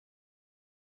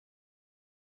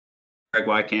Greg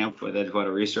Weykamp with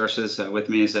Edgewater Resources. With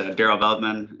me is Daryl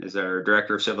Veldman, is our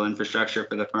Director of Civil Infrastructure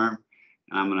for the firm.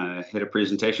 I'm going to hit a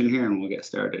presentation here and we'll get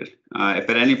started. If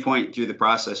at any point through the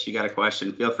process you got a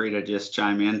question, feel free to just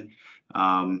chime in.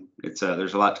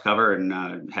 There's a lot to cover,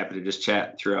 and happy to just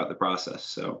chat throughout the process.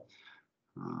 So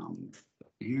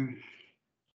here.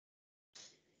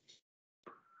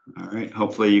 All right,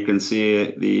 hopefully you can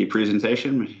see the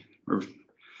presentation.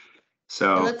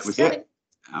 So looks good.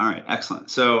 All right,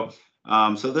 excellent. So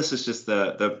this is just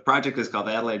the project is called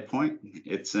Adelaide Pointe.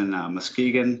 It's in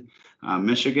Muskegon,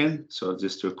 Michigan. So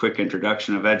just a quick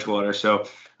introduction of Edgewater. So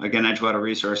again, Edgewater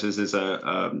Resources is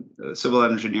a civil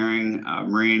engineering,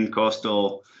 marine,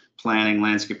 coastal planning,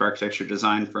 landscape architecture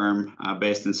design firm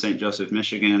based in St. Joseph,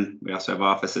 Michigan. We also have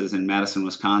offices in Madison,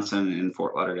 Wisconsin, and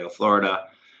Fort Lauderdale, Florida.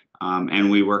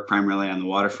 And we work primarily on the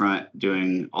waterfront,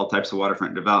 doing all types of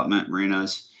waterfront development,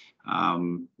 marinas,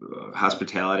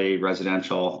 hospitality,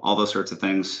 residential, all those sorts of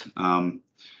things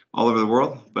all over the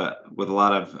world, but with a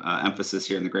lot of emphasis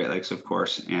here in the Great Lakes, of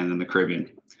course, and in the Caribbean.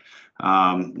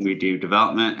 We do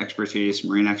development expertise,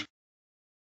 marine expertise.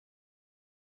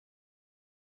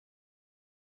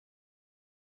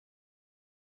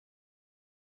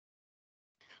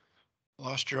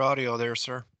 Lost your audio there,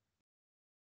 sir.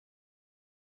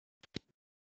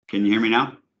 Can you hear me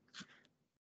now?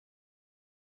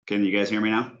 Can you guys hear me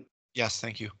now? Yes,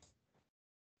 thank you.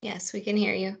 Yes, we can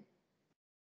hear you.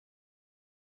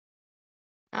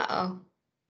 Uh-oh.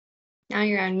 Now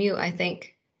you're on mute, I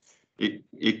think.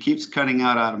 It keeps cutting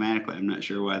out automatically. I'm not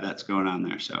sure why that's going on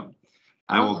there. So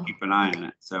I will keep an eye on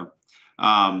it. So,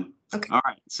 okay. All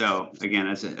right. So again,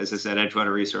 as I said,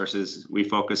 Edgewater Resources, we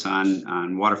focus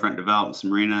on waterfront developments,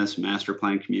 marinas, master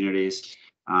plan communities,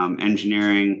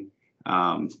 engineering,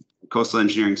 coastal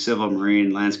engineering, civil,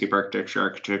 marine, landscape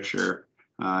architecture,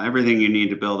 everything you need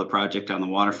to build a project on the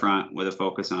waterfront with a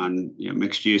focus on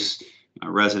mixed use,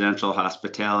 residential,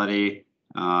 hospitality,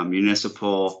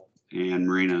 municipal, and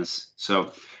marinas.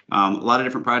 So a lot of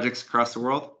different projects across the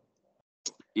world.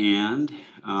 And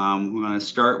we're going to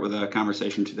start with a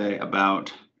conversation today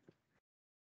about,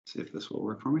 see if this will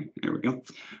work for me. There we go.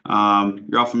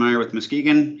 You're all familiar with the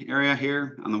Muskegon area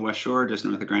here on the West Shore, just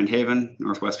north of Grand Haven,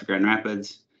 northwest of Grand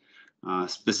Rapids,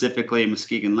 specifically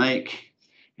Muskegon Lake.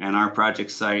 And our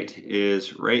project site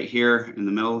is right here in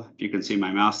the middle. If you can see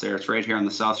my mouse there, it's right here on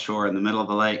the South Shore in the middle of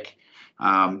the lake,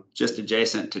 just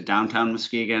adjacent to downtown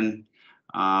Muskegon.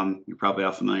 You're probably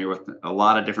all familiar with a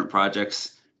lot of different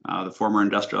projects. The former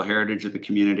industrial heritage of the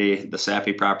community, the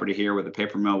Sappy property here where the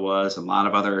paper mill was, a lot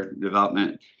of other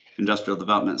industrial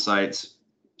development sites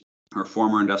or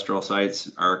former industrial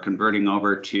sites are converting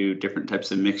over to different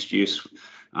types of mixed use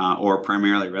or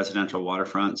primarily residential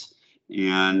waterfronts.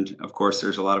 And of course,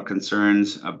 there's a lot of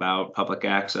concerns about public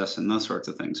access and those sorts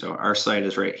of things. So our site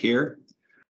is right here.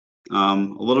 A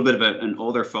little bit of an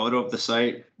older photo of the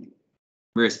site.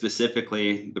 Very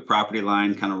specifically, the property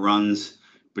line kind of runs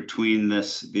between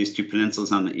these two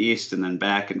peninsulas on the east and then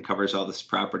back and covers all this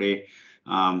property.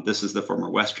 This is the former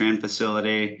Westran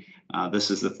facility.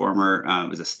 This is the former, it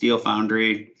was a steel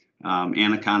foundry.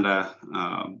 Anaconda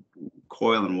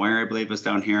Coil and Wire, I believe, was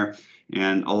down here.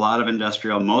 And a lot of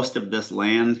industrial, most of this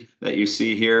land that you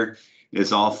see here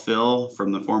is all fill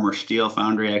from the former steel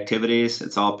foundry activities.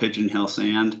 It's all Pigeon Hill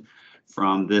sand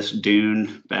from this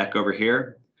dune back over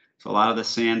here. So a lot of the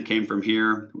sand came from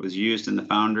here, was used in the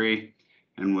foundry,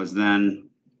 and was then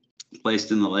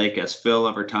placed in the lake as fill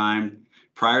over time.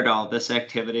 Prior to all this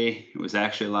activity, it was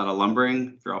actually a lot of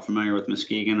lumbering. If you're all familiar with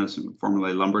Muskegon, it was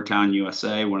formerly Lumbertown,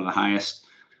 USA, one of the highest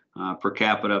per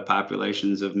capita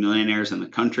populations of millionaires in the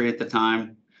country at the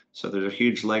time. So there's a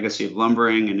huge legacy of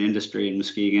lumbering and industry in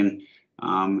Muskegon.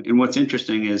 And what's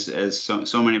interesting is, as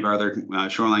so many of our other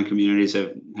shoreline communities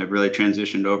have really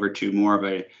transitioned over to more of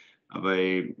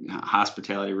a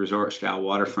hospitality resort style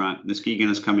waterfront, Muskegon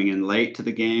is coming in late to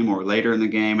the game or later in the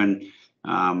game, and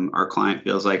our client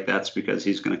feels like that's because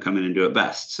he's going to come in and do it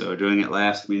best. So doing it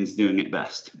last means doing it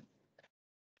best.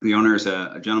 The owner is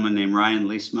a gentleman named Ryan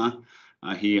Leesma.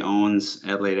 He owns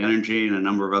Adelaide Energy and a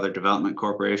number of other development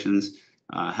corporations,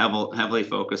 heavily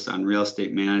focused on real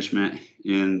estate management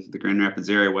in the Grand Rapids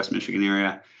area, West Michigan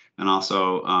area, and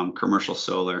also commercial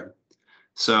solar.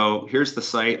 So here's the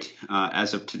site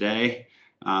as of today.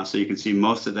 So you can see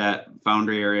most of that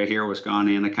foundry area here was gone.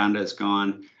 Anaconda is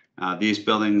gone. These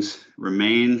buildings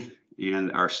remain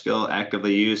and are still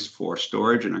actively used for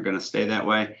storage and are going to stay that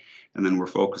way. And then we're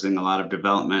focusing a lot of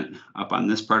development up on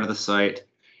this part of the site.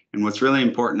 And what's really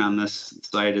important on this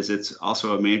site is it's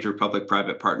also a major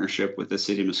public-private partnership with the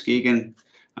City of Muskegon.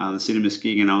 The City of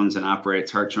Muskegon owns and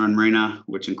operates Hartshorn Marina,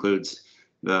 which includes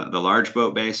the large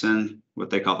boat basin, what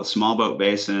they call the small boat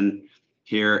basin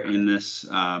here in this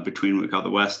between what we call the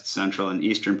west, central, and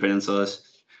eastern peninsulas.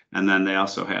 And then they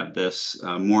also have this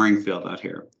mooring field out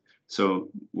here. So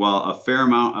while a fair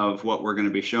amount of what we're going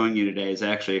to be showing you today is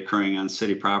actually occurring on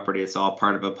city property, it's all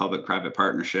part of a public-private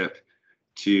partnership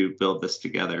to build this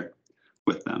together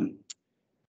with them.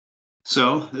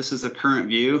 So this is a current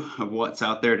view of what's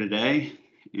out there today.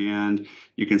 And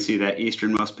you can see that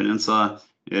easternmost peninsula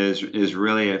is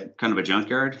really a kind of a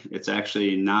junkyard. It's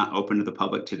actually not open to the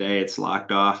public today. It's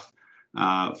locked off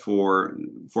for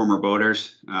former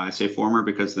boaters. I say former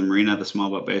because the marina, the small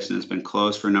boat basin, has been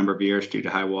closed for a number of years due to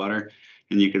high water.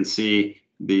 And you can see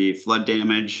the flood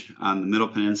damage on the middle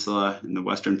peninsula and the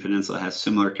western peninsula has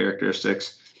similar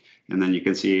characteristics. And then you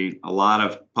can see a lot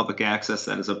of public access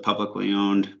that is a publicly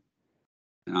owned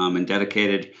and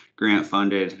dedicated grant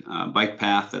funded bike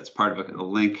path that's part of a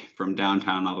link from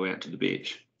downtown all the way up to the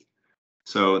beach.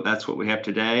 So that's what we have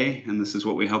today, and this is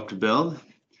what we hope to build.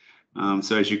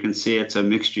 So as you can see, it's a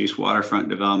mixed use waterfront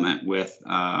development with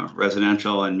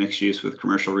residential and mixed use with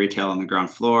commercial retail on the ground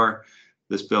floor.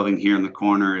 This building here in the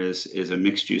corner is a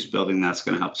mixed use building that's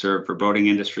going to help serve for boating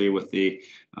industry with the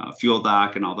fuel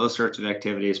dock and all those sorts of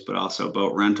activities, but also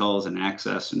boat rentals and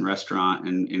access and restaurant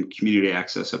and community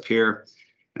access up here.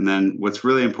 And then what's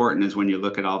really important is when you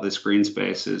look at all this green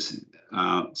space is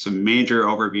some major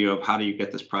overview of how do you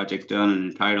get this project done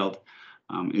and entitled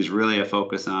is really a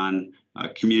focus on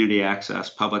community access,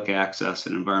 public access,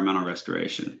 and environmental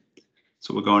restoration.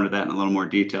 So we'll go into that in a little more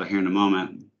detail here in a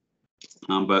moment.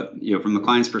 But from the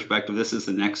client's perspective, this is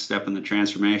the next step in the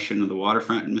transformation of the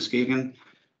waterfront in Muskegon.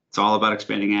 It's all about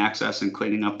expanding access and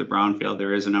cleaning up the brownfield.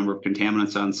 There is a number of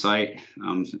contaminants on site,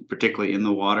 particularly in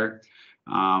the water,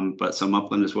 but some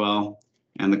upland as well.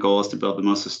 And the goal is to build the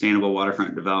most sustainable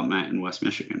waterfront development in West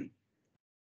Michigan.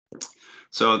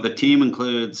 So the team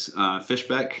includes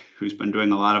Fishbeck, who's been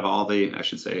doing a lot of all of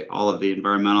the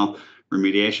environmental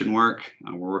remediation work.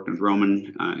 We're working with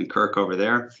Roman and Kirk over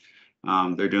there.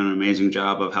 They're doing an amazing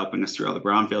job of helping us through all the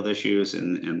brownfield issues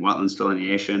and wetlands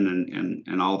delineation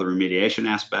and all the remediation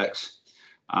aspects.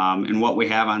 And what we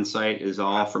have on site is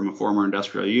all from a former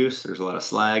industrial use. There's a lot of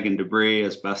slag and debris,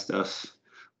 asbestos,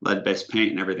 lead-based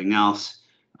paint, and everything else.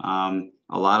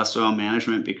 A lot of soil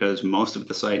management because most of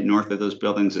the site north of those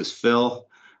buildings is fill,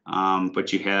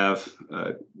 but you have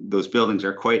those buildings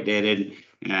are quite dated,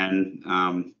 and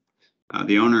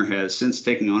the owner has since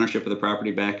taken ownership of the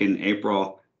property back in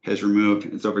April has removed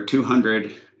it's over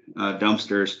 200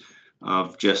 dumpsters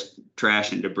of just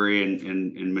trash and debris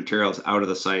and materials out of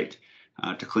the site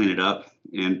to clean it up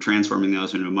and transforming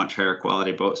those into a much higher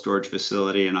quality boat storage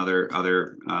facility and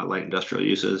other light industrial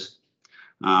uses.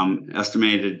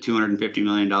 Estimated $250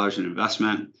 million in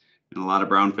investment and a lot of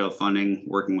brownfield funding,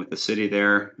 working with the city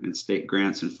there and state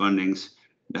grants and fundings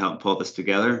to help pull this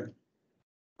together.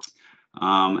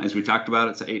 As we talked about,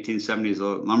 it's an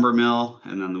 1870s lumber mill,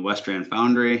 and then the West Strand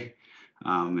Foundry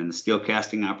and the steel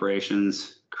casting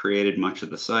operations created much of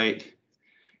the site.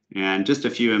 And just a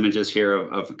few images here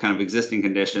of kind of existing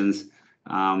conditions.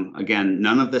 Again,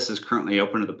 none of this is currently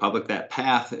open to the public. That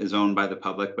path is owned by the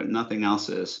public, but nothing else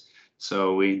is.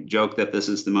 So we joke that this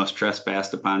is the most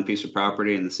trespassed upon piece of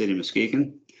property in the city of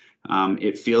Muskegon.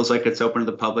 It feels like it's open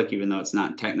to the public, even though it's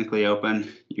not technically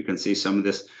open. You can see some of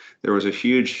this. There was a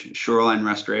huge shoreline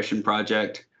restoration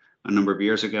project a number of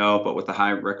years ago, but with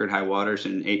the record high waters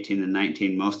in 18 and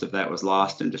 19, most of that was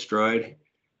lost and destroyed.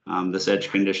 This edge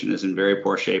condition is in very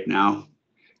poor shape now.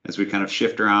 As we kind of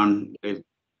shift around,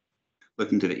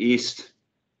 looking to the east,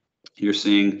 you're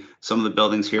seeing some of the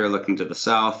buildings here looking to the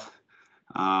south.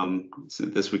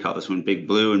 So we call this one Big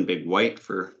Blue and Big White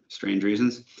for strange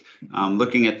reasons.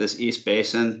 Looking at this east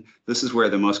basin, this is where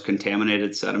the most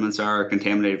contaminated sediments are.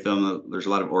 Contaminated film, there's a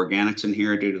lot of organics in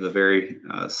here due to the very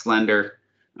slender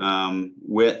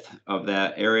width of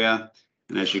that area.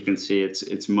 And as you can see,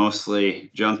 it's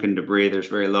mostly junk and debris. There's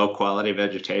very low quality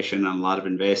vegetation and a lot of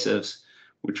invasives,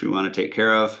 which we want to take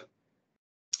care of.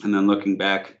 And then looking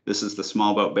back, this is the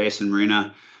small boat basin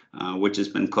marina, which has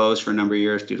been closed for a number of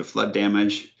years due to flood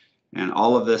damage. And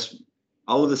all of this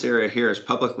area here is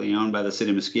publicly owned by the city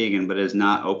of Muskegon, but is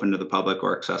not open to the public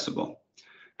or accessible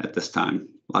at this time.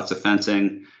 Lots of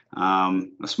fencing,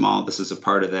 this is a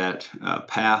part of that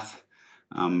path,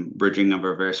 bridging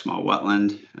over a very small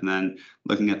wetland. And then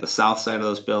looking at the south side of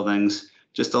those buildings,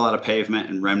 just a lot of pavement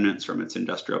and remnants from its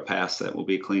industrial past that will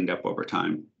be cleaned up over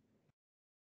time.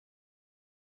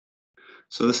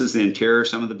 So this is the interior of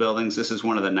some of the buildings. This is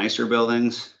one of the nicer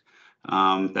buildings.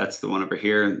 That's the one over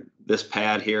here. This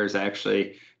pad here is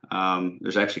actually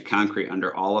There's actually concrete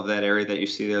under all of that area that you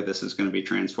see there. This is going to be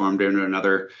transformed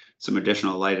into some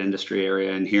additional light industry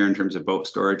area in here in terms of boat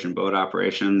storage and boat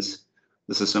operations.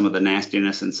 This is some of the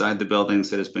nastiness inside the buildings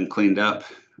that has been cleaned up.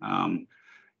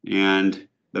 And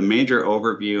the major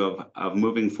overview of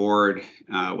moving forward,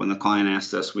 when the client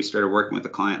asked us, we started working with the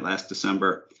client last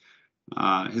December.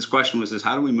 His question was,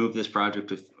 how do we move this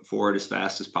project forward as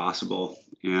fast as possible?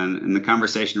 And the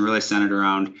conversation really centered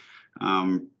around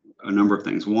a number of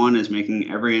things. One is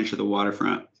making every inch of the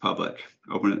waterfront public,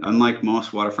 open. Unlike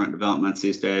most waterfront developments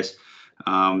these days,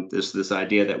 there's this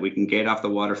idea that we can gate off the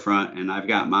waterfront and I've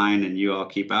got mine and you all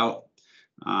keep out.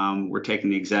 We're taking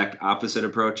the exact opposite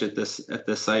approach at this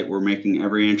site. We're making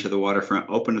every inch of the waterfront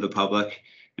open to the public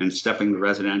and stepping the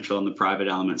residential and the private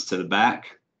elements to the back.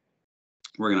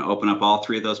 We're going to open up all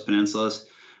three of those peninsulas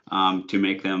to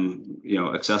make them,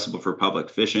 accessible for public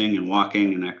fishing and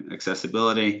walking and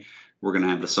accessibility. We're going to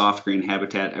have the soft green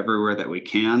habitat everywhere that we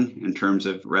can in terms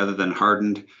of, rather than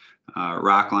hardened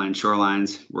rock line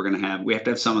shorelines, we have to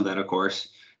have some of that, of course,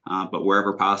 but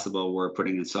wherever possible, we're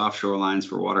putting in soft shorelines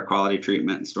for water quality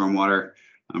treatment and stormwater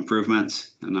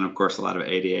improvements. And then, of course, a lot of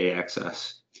ADA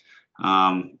access.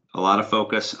 A lot of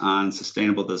focus on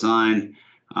sustainable design,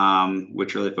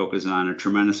 which really focuses on a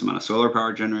tremendous amount of solar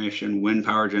power generation, wind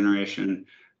power generation,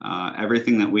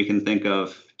 everything that we can think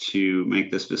of to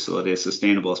make this facility as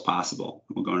sustainable as possible.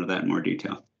 We'll go into that in more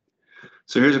detail.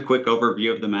 So here's a quick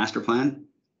overview of the master plan.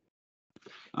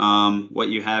 What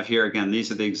you have here, again,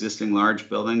 these are the existing large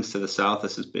buildings to the south.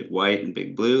 This is big white and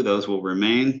big blue. Those will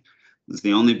remain. This is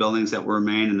the only buildings that will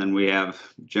remain. And then we have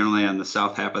generally on the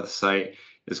south half of the site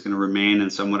is going to remain in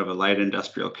somewhat of a light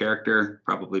industrial character,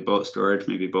 probably boat storage,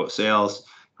 maybe boat sales,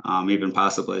 even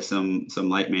possibly some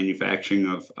light manufacturing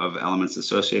of elements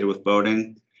associated with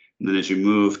boating. And then as you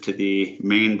move to the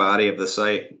main body of the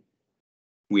site,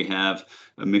 we have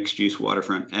a mixed-use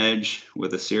waterfront edge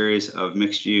with a series of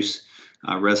mixed-use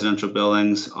residential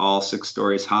buildings, all 6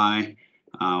 stories high.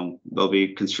 They'll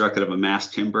be constructed of a mass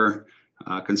timber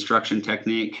construction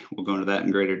technique. We'll go into that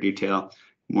in greater detail.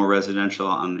 More residential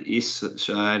on the east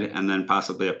side, and then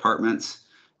possibly apartments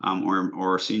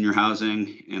or senior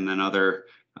housing, and then other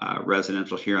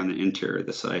residential here on the interior of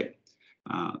the site.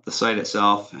 The site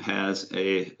itself has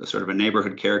a sort of a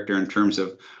neighborhood character in terms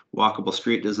of walkable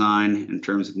street design, in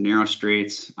terms of narrow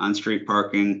streets, on-street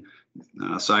parking,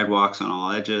 sidewalks on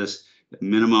all edges,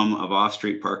 minimum of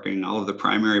off-street parking. All of the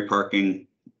primary parking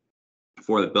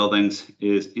for the buildings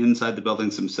is inside the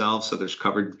buildings themselves, so there's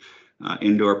covered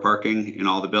indoor parking in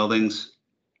all the buildings,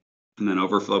 and then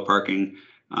overflow parking,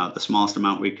 the smallest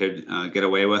amount we could get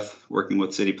away with working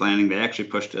with city planning. They actually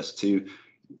pushed us to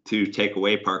take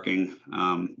away parking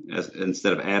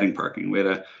instead of adding parking. We had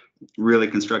a really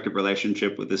constructive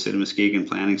relationship with the city of Muskegon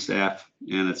planning staff,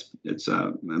 and it's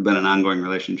been an ongoing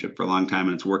relationship for a long time,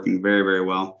 and it's working very, very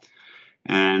well.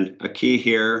 And a key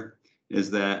here is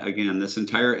that, again, this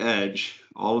entire edge,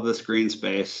 all of this green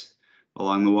space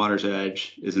along the water's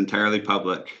edge is entirely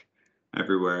public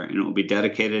everywhere, and it will be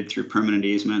dedicated through permanent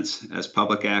easements as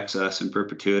public access in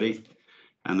perpetuity.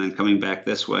 And then coming back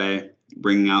this way,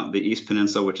 bringing out the East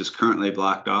Peninsula, which is currently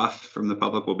blocked off from the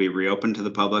public, will be reopened to the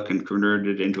public and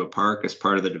converted into a park as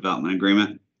part of the development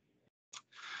agreement.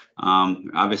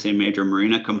 Obviously, a major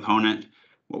marina component.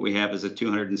 What we have is a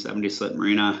 270 slit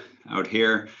marina out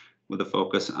here with a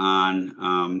focus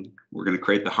on, we're going to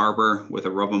create the harbor with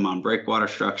a rubble mound breakwater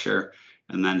structure,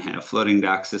 and then have floating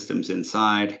dock systems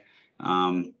inside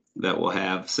that will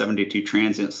have 72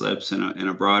 transient slips and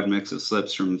a broad mix of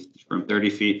slips from 30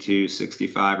 feet to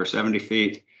 65 or 70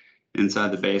 feet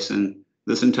inside the basin.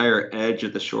 This entire edge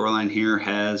of the shoreline here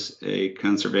has a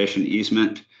conservation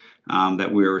easement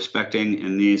that we are respecting,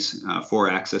 and these 4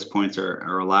 access points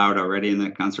are allowed already in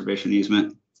that conservation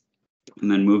easement. And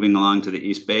then moving along to the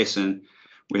East Basin,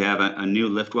 we have a new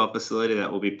lift well facility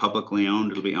that will be publicly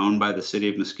owned. It'll be owned by the city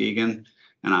of Muskegon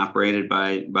and operated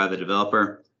by the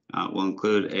developer. Will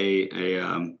include a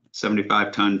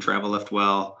 75-ton travel lift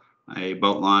well, a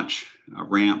boat launch, a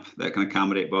ramp that can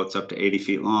accommodate boats up to 80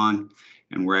 feet long.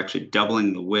 And we're actually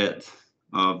doubling the width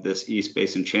of this East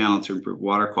Basin channel to improve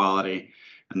water quality,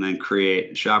 and then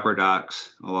create shopper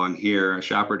docks along here. A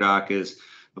shopper dock is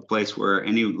a place where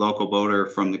any local boater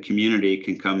from the community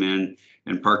can come in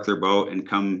and park their boat and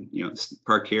come,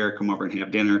 park here, come over and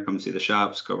have dinner, come see the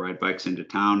shops, go ride bikes into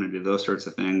town and do those sorts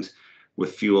of things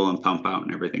with fuel and pump out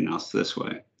and everything else this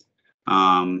way.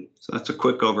 So that's a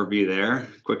quick overview there,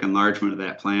 quick enlargement of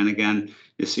that plan. Again,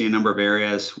 you see a number of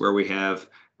areas where we have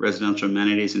residential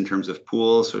amenities in terms of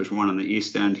pools. So there's one on the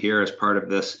east end here as part of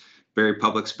this very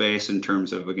public space in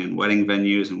terms of, again, wedding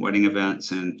venues and wedding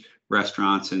events and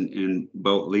restaurants and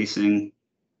boat leasing.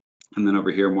 And then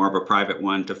over here, more of a private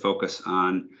one to focus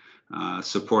on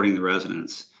supporting the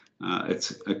residents.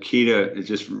 It's a key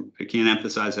to, I can't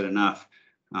emphasize it enough.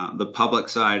 The public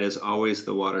side is always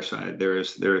the water side. There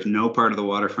is no part of the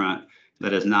waterfront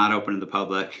that is not open to the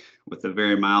public, with a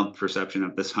very mild perception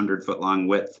of this 100-foot long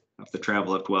width of the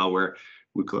travel lift well, where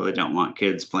we clearly don't want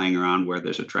kids playing around where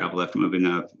there's a travel lift moving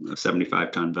a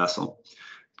 75-ton vessel.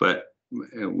 But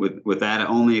with that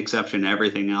only exception,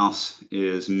 everything else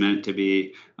is meant to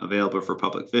be available for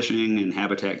public fishing and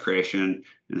habitat creation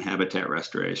and habitat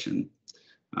restoration.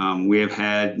 We have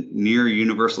had near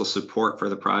universal support for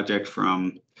the project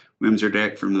from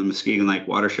Wimser-Dick, from the Muskegon Lake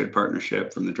Watershed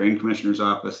Partnership, from the Drain Commissioner's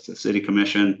Office, the City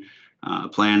Commission,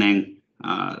 planning,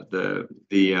 the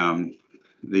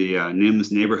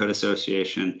NIMS Neighborhood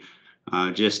Association.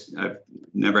 I've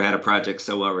never had a project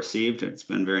so well received. It's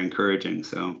been very encouraging.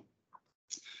 So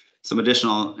some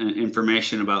additional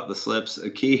information about the slips. A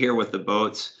key here with the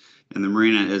boats and the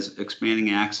marina is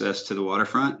expanding access to the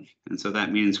waterfront. And so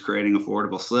that means creating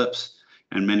affordable slips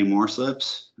and many more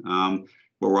slips.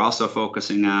 But we're also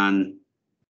focusing on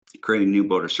creating new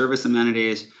boater service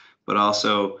amenities, but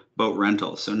also boat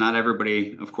rentals. So not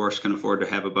everybody, of course, can afford to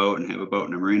have a boat and have a boat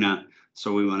in a marina.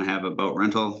 So we want to have a boat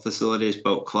rental facilities,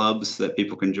 boat clubs that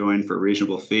people can join for a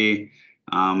reasonable fee,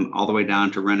 all the way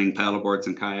down to renting paddleboards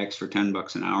and kayaks for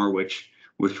 $10 an hour, which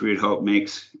we'd hope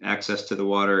makes access to the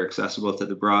water accessible to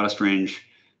the broadest range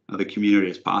of the community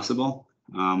as possible.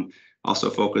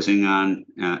 Also focusing on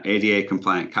ADA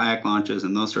compliant kayak launches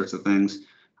and those sorts of things.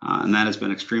 And that has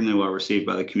been extremely well received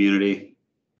by the community.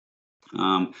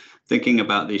 Thinking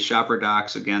about the shopper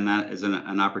docks, again, that is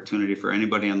an opportunity for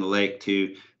anybody on the lake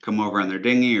to come over on their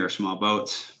dinghy or small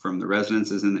boats from the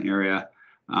residences in the area.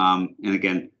 And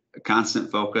again, a constant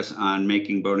focus on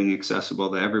making boating accessible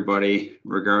to everybody,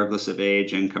 regardless of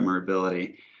age, income, or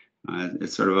ability.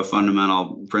 It's sort of a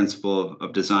fundamental principle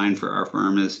of design for our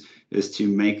firm is to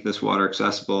make this water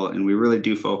accessible. And we really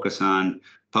do focus on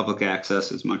public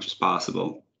access as much as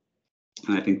possible.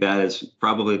 And I think that is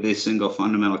probably the single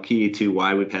fundamental key to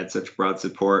why we've had such broad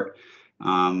support.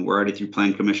 We're already through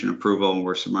Plan Commission approval, and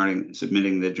we're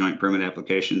submitting the joint permit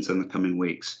applications in the coming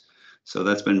weeks. So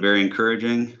that's been very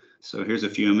encouraging. So here's a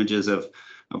few images of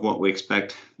what we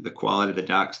expect the quality of the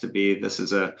docks to be. This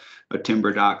is a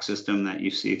timber dock system that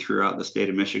you see throughout the state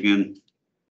of Michigan.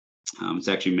 It's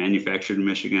actually manufactured in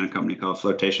Michigan, a company called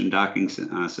Flotation Docking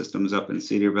Systems up in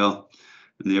Cedarville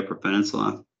in the Upper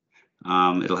Peninsula.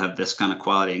 It'll have this kind of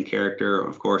quality and character.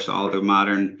 Of course, all the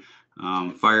modern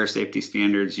fire safety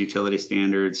standards, utility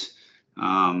standards,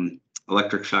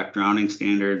 electric shock drowning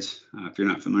standards. If you're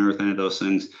not familiar with any of those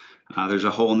things, there's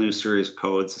a whole new series of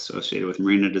codes associated with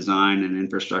marina design and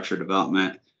infrastructure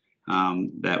development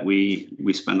that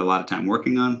we spend a lot of time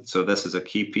working on. So this is a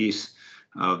key piece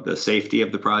of the safety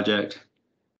of the project.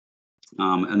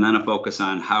 And then a focus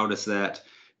on how does that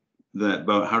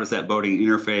boating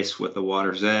interface with the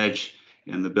water's edge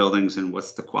and the buildings, and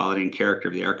what's the quality and character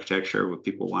of the architecture, what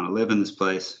people want to live in this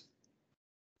place.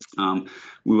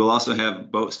 We will also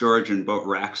have boat storage and boat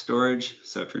rack storage.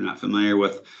 So if you're not familiar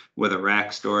with a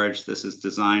rack storage, this is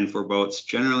designed for boats.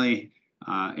 Generally,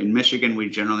 in Michigan, we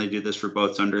generally do this for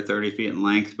boats under 30 feet in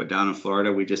length, but down in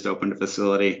Florida, we just opened a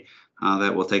facility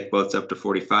that will take boats up to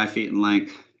 45 feet in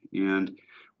length. And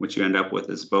what you end up with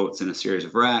is boats in a series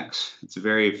of racks. It's a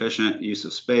very efficient use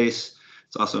of space.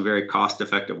 It's also a very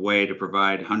cost-effective way to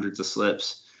provide hundreds of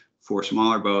slips for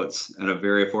smaller boats at a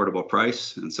very affordable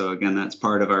price. And so again, that's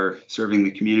part of our serving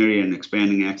the community and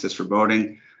expanding access for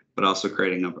boating, but also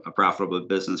creating a profitable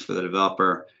business for the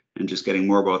developer and just getting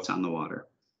more boats on the water.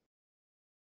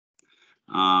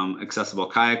 Accessible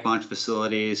kayak launch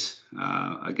facilities.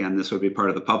 Again, this would be part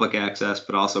of the public access,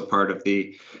 but also part of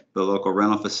the local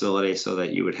rental facility, so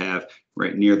that you would have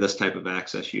right near this type of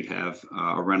access, you'd have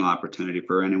a rental opportunity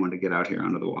for anyone to get out here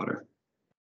onto the water.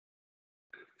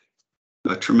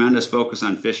 A tremendous focus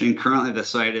on fishing. Currently, the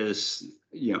site is,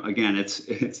 again,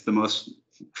 it's the most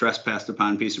trespassed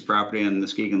upon piece of property in the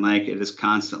Muskegon Lake. It is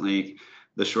constantly,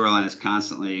 the shoreline is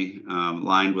constantly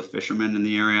lined with fishermen in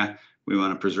the area. We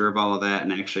want to preserve all of that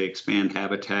and actually expand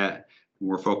habitat.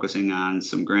 We're focusing on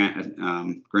some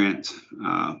grant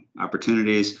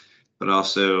opportunities, but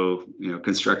also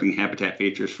constructing habitat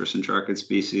features for centrarchid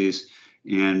species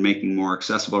and making more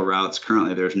accessible routes.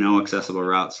 Currently, there's no accessible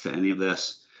routes to any of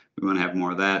this. We want to have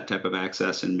more of that type of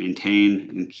access and maintain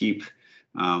and keep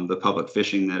the public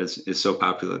fishing that is so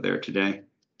popular there today.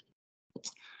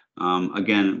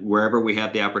 Again, wherever we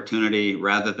have the opportunity,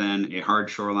 rather than a hard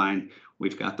shoreline,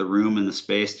 we've got the room and the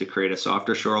space to create a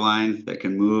softer shoreline that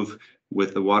can move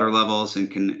with the water levels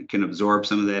and can absorb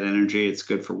some of that energy. It's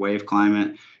good for wave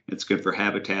climate. It's good for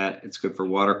habitat. It's good for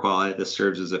water quality. This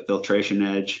serves as a filtration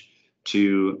edge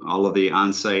to all of the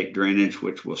on-site drainage,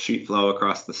 which will sheet flow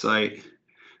across the site.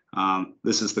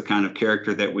 This is the kind of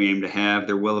character that we aim to have.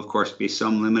 There will, of course, be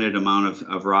some limited amount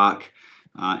of rock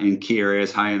in key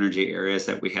areas, high energy areas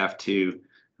that we have to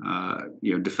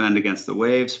defend against the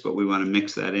waves, but we want to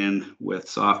mix that in with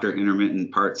softer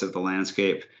intermittent parts of the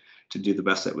landscape to do the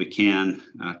best that we can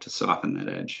to soften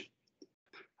that edge.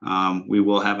 We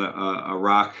will have a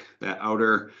rock, that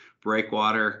outer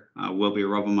breakwater will be a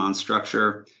rubble mound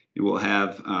structure. It will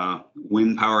have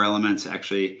wind power elements,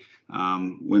 actually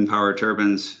wind power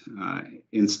turbines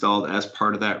installed as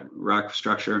part of that rock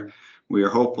structure. We are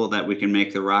hopeful that we can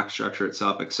make the rock structure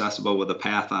itself accessible with a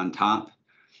path on top.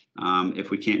 If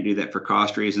we can't do that for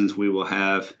cost reasons, we will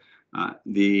have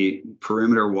the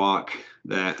perimeter walk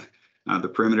that the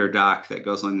perimeter dock that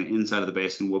goes along the inside of the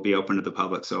basin will be open to the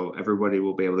public. So everybody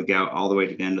will be able to get out all the way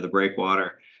to the end of the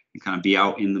breakwater and kind of be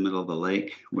out in the middle of the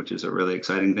lake, which is a really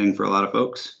exciting thing for a lot of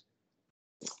folks.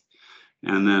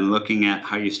 And then looking at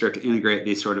how you start to integrate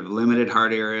these sort of limited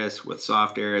hard areas with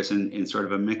soft areas in sort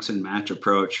of a mix and match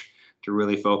approach to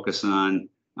really focus on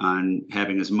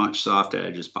having as much soft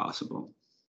edge as possible.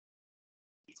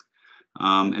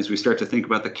 As we start to think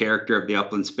about the character of the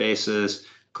upland spaces,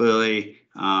 clearly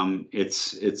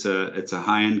it's a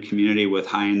high-end community with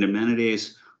high-end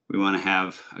amenities. We want to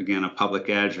have, again, a public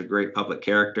edge, a great public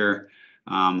character,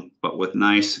 but with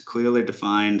nice, clearly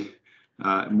defined,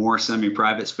 more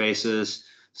semi-private spaces,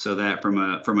 so that from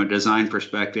a design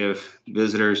perspective,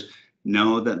 visitors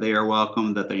know that they are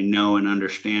welcome, that they know and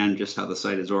understand just how the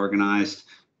site is organized,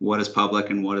 what is public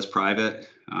and what is private.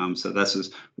 So this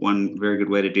is one very good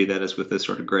way to do that, is with this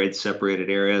sort of grade separated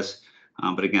areas.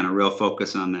 But again, a real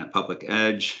focus on that public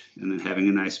edge, and then having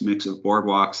a nice mix of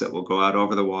boardwalks that will go out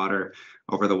over the water,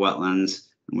 over the wetlands.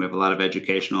 And we have a lot of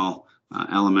educational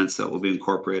elements that will be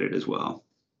incorporated as well.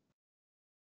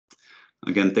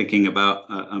 Again, thinking about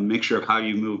a mixture of how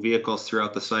you move vehicles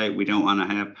throughout the site. We want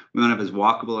to have as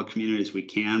walkable a community as we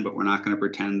can, but we're not going to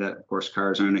pretend that, of course,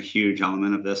 cars aren't a huge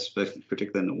element of this,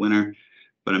 particularly in the winter,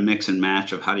 but a mix and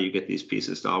match of how do you get these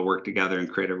pieces to all work together and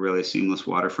create a really seamless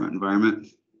waterfront environment.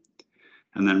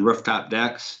 And then rooftop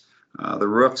decks. The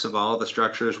roofs of all of the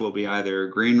structures will be either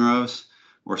green roofs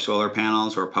or solar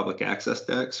panels or public access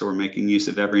decks. So we're making use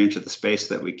of every inch of the space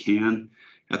that we can.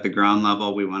 At the ground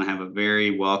level, we want to have a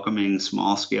very welcoming,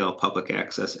 small-scale public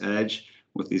access edge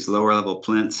with these lower-level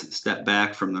plinths step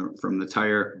back from the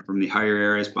higher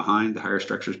areas behind, the higher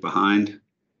structures behind.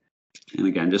 And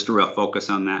again, just a real focus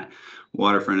on that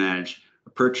waterfront edge.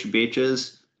 Perched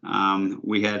beaches.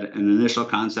 We had an initial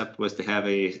concept was to have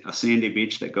a sandy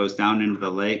beach that goes down into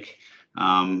the lake.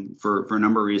 For a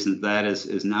number of reasons, that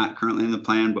is not currently in the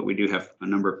plan, but we do have a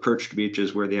number of perched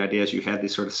beaches where the idea is you have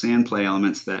these sort of sand play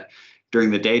elements that during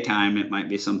the daytime, it might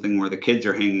be something where the kids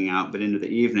are hanging out, but into the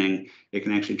evening, it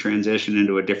can actually transition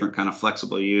into a different kind of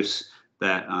flexible use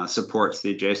that supports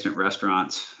the adjacent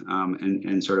restaurants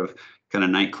and sort of kind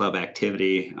of nightclub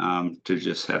activity to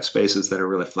just have spaces that are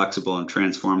really flexible and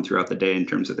transform throughout the day in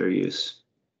terms of their use.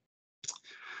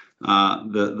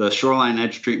 The shoreline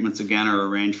edge treatments, again, are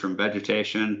arranged from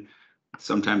vegetation,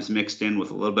 sometimes mixed in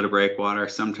with a little bit of breakwater,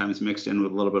 sometimes mixed in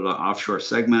with a little bit of offshore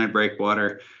segmented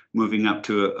breakwater, moving up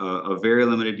to a very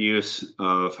limited use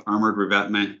of armored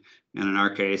revetment, and in our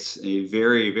case, a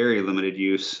very, very limited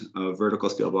use of vertical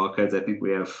steel bulkheads. I think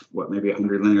we have, maybe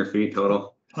 100 linear feet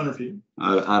total? 100 feet.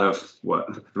 Out of,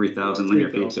 3,000 linear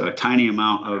feet, so a tiny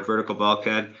amount of vertical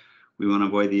bulkhead. We want to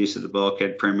avoid the use of the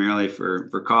bulkhead primarily for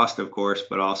cost, of course,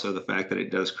 but also the fact that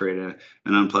it does create an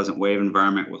unpleasant wave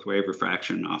environment with wave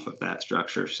refraction off of that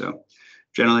structure. So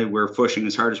generally, we're pushing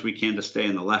as hard as we can to stay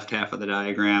in the left half of the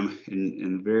diagram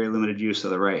and very limited use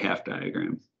of the right half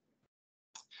diagram.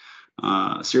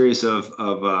 A series of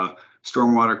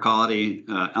stormwater quality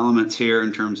elements here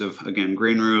in terms of, again,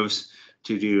 green roofs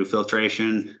to do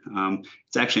filtration.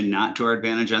 It's actually not to our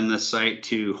advantage on this site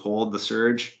to hold the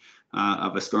surge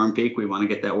of a storm peak. We want to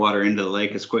get that water into the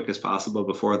lake as quick as possible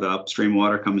before the upstream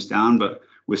water comes down, but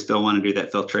we still want to do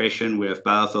that filtration. We have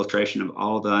biofiltration of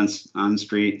all the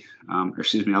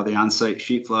all the on-site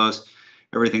sheet flows.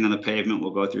 Everything on the pavement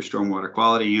will go through stormwater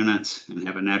quality units and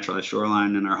have a naturalized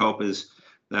shoreline. And our hope is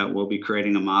that we'll be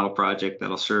creating a model project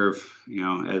that'll serve,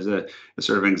 as a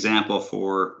sort of example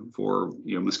for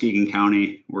Muskegon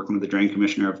County, working with the Drain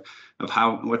Commissioner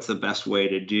of what's the best way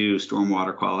to do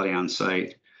stormwater quality on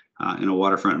site in a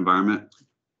waterfront environment.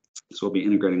 So we'll be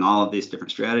integrating all of these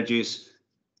different strategies.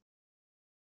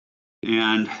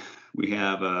 And we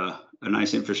have a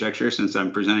nice infrastructure. Since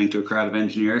I'm presenting to a crowd of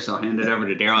engineers, I'll hand it over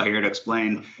to Daryl here to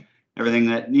explain everything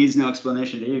that needs no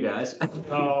explanation to you guys.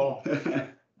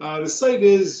 The site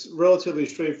is relatively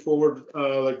straightforward,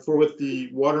 with the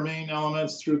water main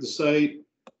elements through the site.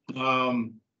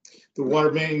 The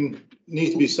water main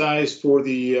needs to be sized for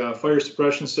the fire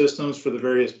suppression systems for the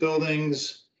various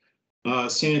buildings.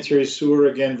 Sanitary sewer,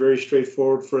 again, very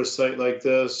straightforward for a site like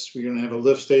this. We're going to have a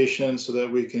lift station so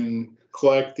that we can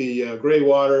collect the gray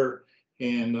water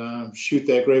and shoot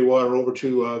that gray water over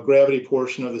to gravity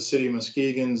portion of the city of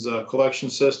Muskegon's collection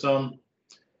system.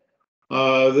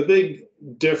 The big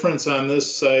difference on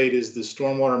this site is the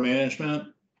stormwater management.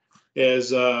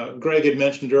 As Greg had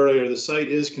mentioned earlier, the site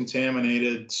is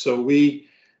contaminated, so we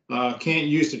can't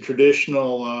use the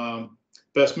traditional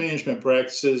best management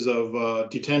practices of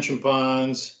detention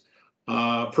ponds,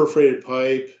 perforated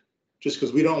pipe, just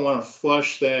because we don't want to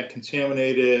flush that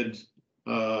contaminated,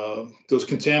 those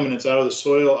contaminants out of the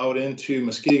soil out into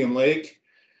Muskegon Lake.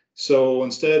 So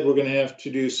instead, we're going to have to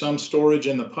do some storage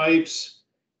in the pipes.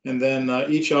 And then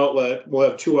each outlet, we'll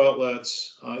have 2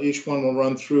 outlets. Each one will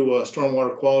run through a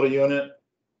stormwater quality unit,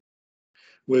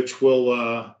 which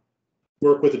will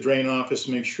work with the drain office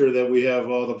to make sure that we have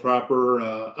all the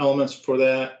proper elements for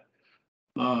that.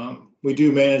 We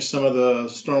do manage some of the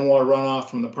stormwater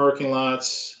runoff from the parking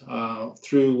lots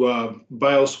through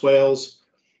bioswales.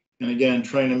 And again,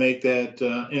 trying to make that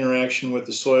interaction with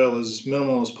the soil as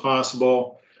minimal as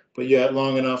possible, but yet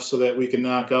long enough so that we can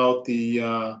knock out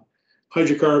the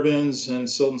hydrocarbons and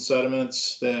silt and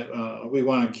sediments that we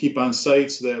want to keep on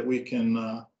site so that we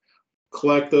can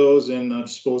collect those and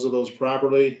dispose of those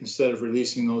properly instead of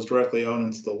releasing those directly out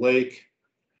into the lake.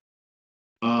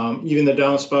 Even the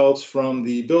downspouts from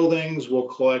the buildings, we'll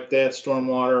collect that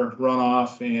stormwater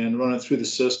runoff and run it through the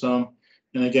system.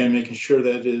 And again, making sure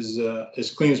that it is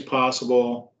as clean as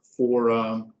possible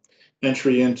for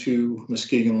entry into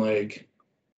Muskegon Lake.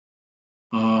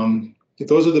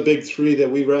 Those are the big 3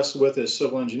 that we wrestle with as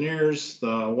civil engineers: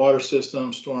 the water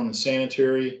system, storm, and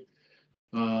sanitary.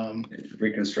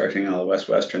 Reconstructing all the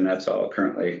West-Western, that's all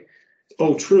currently.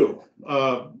 Oh, true.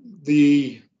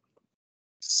 The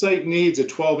site needs a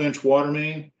 12-inch water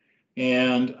main,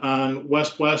 and on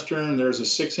West-Western, there's a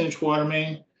 6-inch water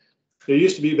main. There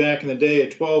used to be back in the day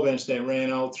a 12-inch that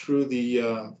ran out through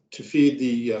the to feed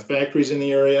the factories in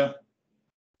the area.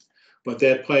 But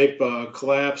that pipe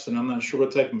collapsed, and I'm not sure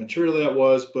what type of material that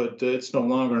was, but it's no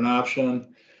longer an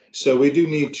option. So we do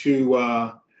need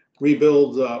to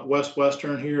rebuild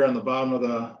West-Western here on the bottom of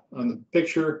the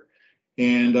picture,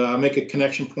 and make a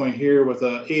connection point here with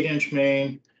a 8-inch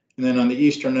main. And then on the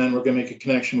eastern end, we're going to make a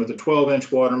connection with a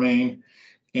 12-inch water main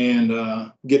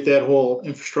and get that whole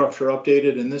infrastructure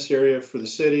updated in this area for the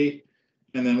city.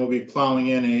 And then we'll be plowing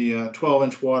in a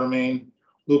 12-inch water main,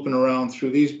 looping around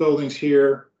through these buildings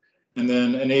here, and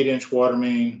then an 8-inch water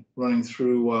main running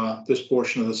through this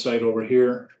portion of the site over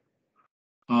here.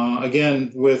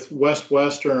 Again, with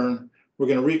West-Western, we're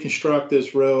going to reconstruct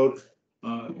this road.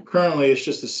 Currently, it's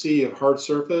just a sea of hard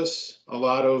surface, a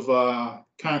lot of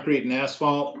concrete and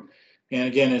asphalt. And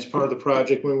again, as part of the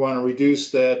project, we want to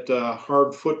reduce that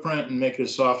hard footprint and make it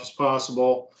as soft as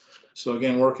possible. So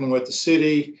again, working with the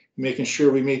city, making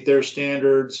sure we meet their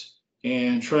standards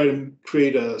and try to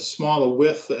create as small a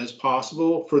width as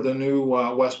possible for the new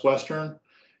West-Western.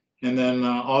 And then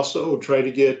also try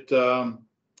to get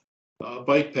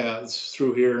bike paths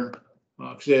through here.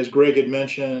 Because as Greg had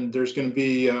mentioned, there's going to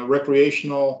be a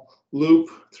recreational loop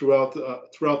throughout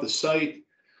the site.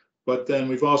 But then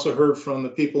we've also heard from the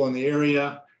people in the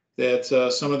area that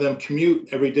some of them commute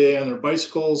every day on their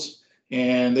bicycles,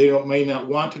 and they may not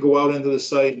want to go out into the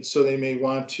site, so they may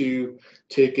want to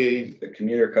take the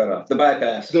commuter cutoff, the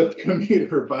bypass. The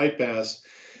commuter bypass.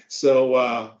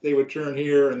 So they would turn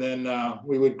here, and then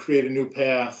we would create a new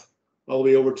path all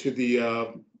the way over to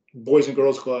the Boys and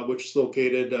Girls Club, which is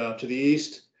located to the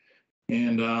east.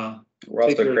 And we're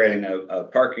also creating a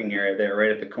parking area there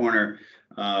right at the corner.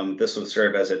 This will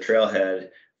serve as a trailhead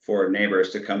for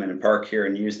neighbors to come in and park here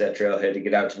and use that trailhead to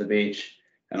get out to the beach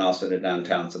and also to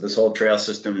downtown. So this whole trail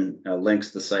system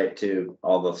links the site to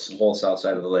all the whole south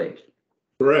side of the lake.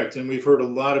 Correct. And we've heard a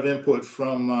lot of input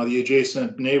from the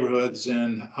adjacent neighborhoods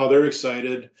and how they're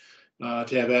excited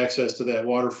to have access to that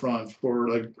waterfront for,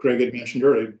 like Greg had mentioned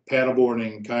earlier,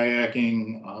 paddleboarding,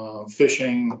 kayaking,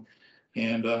 fishing,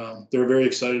 and they're very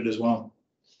excited as well.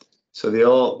 So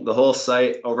the whole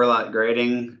site overlap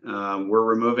grading, we're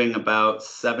removing about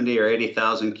 70 or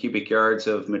 80,000 cubic yards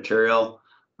of material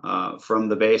from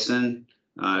the basin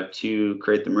to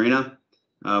create the marina.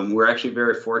 We're actually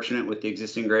very fortunate with the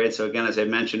existing grade. So again, as I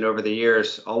mentioned over the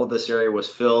years, all of this area was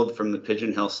filled from the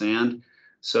Pigeon Hill sand.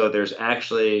 So there's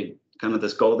actually kind of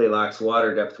this Goldilocks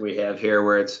water depth we have here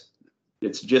where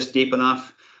it's just deep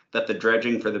enough that the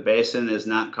dredging for the basin is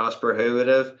not cost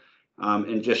prohibitive,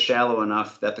 and just shallow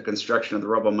enough that the construction of the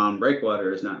Rubble Mound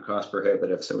breakwater is not cost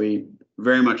prohibitive. So we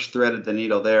very much threaded the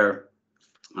needle there.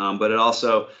 But it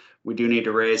also, we do need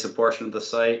to raise a portion of the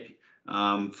site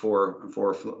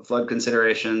for flood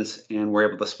considerations, and we're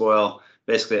able to spoil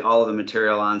basically all of the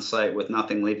material on site with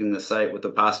nothing leaving the site, with the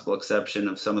possible exception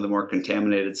of some of the more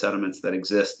contaminated sediments that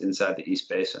exist inside the East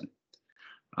Basin.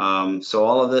 So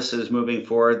all of this is moving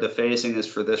forward. The phasing is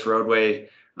for this roadway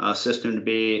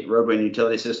roadway and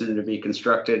utility system to be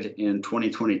constructed in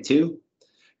 2022.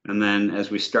 And then as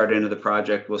we start into the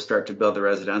project, we'll start to build the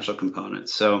residential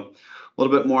components. So a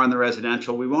little bit more on the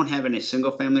residential. We won't have any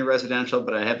single family residential,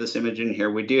 but I have this image in here.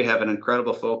 We do have an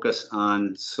incredible focus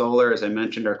on solar. As I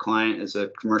mentioned, our client is a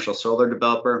commercial solar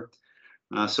developer.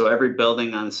 So every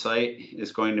building on site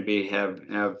is going to have,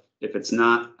 if it's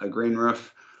not a green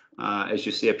roof, as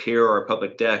you see up here, or a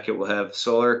public deck, it will have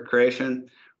solar creation.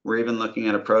 We're even looking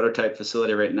at a prototype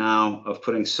facility right now of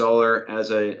putting solar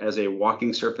as a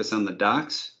walking surface on the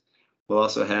docks. We'll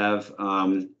also have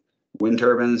wind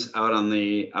turbines out on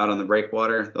the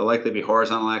breakwater. They'll likely be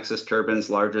horizontal axis turbines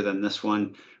larger than this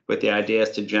one, but the idea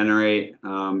is to generate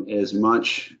as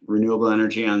much renewable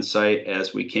energy on site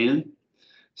as we can.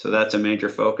 So that's a major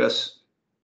focus.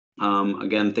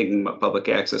 Again, thinking about public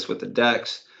access with the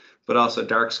decks, but also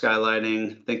dark sky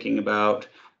lighting, thinking about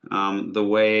the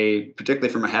way,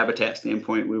 particularly from a habitat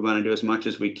standpoint, we want to do as much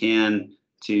as we can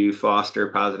to foster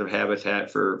positive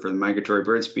habitat for the migratory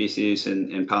bird species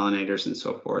and pollinators and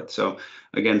so forth. So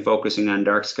again, focusing on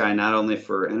dark sky, not only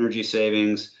for energy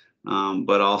savings,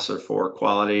 but also for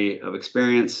quality of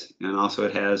experience. And also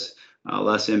it has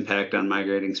less impact on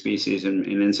migrating species and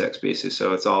insect species.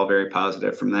 So it's all very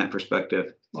positive from that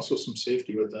perspective. Also some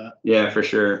safety with that. Yeah, for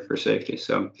sure, for safety.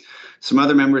 So some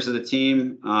other members of the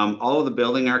team, all of the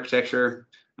building architecture,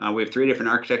 we have 3 different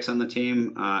architects on the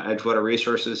team. Edgewater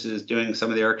Resources is doing some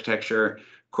of the architecture.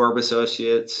 Korb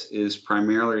Associates is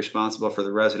primarily responsible for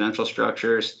the residential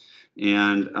structures.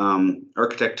 And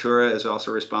Architectura is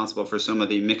also responsible for some of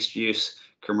the mixed use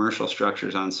commercial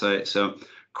structures on site. So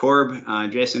Korb,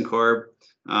 Jason Korb,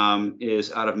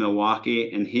 is out of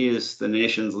Milwaukee, and he is the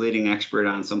nation's leading expert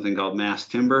on something called mass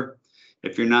timber.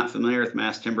 If you're not familiar with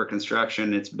mass timber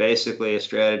construction, it's basically a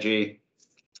strategy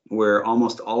where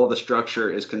almost all of the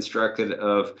structure is constructed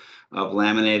of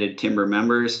laminated timber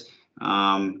members.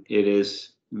 It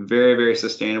is very, very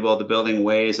sustainable. The building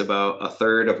weighs about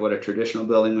 1/3 of what a traditional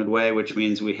building would weigh, which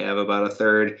means we have about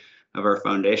 1/3 of our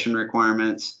foundation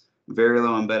requirements. Very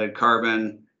low embedded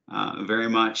carbon, very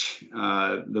much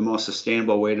the most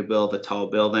sustainable way to build a tall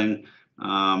building.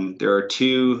 There are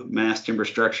 2 mass timber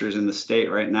structures in the state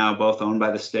right now, both owned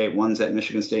by the state. One's at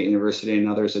Michigan State University, and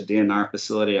others a DNR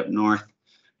facility up north.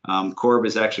 Korb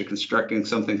is actually constructing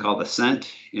something called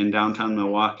Ascent in downtown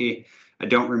Milwaukee. I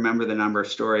don't remember the number of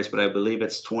stories, but I believe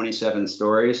it's 27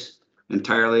 stories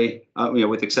entirely,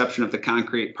 with the exception of the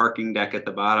concrete parking deck at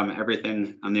the bottom.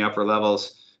 Everything on the upper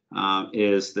levels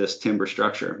is this timber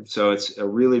structure. So it's a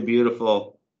really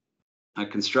beautiful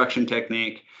construction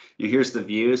technique. Here's the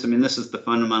views. I mean, this is the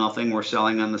fundamental thing we're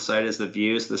selling on the site, is the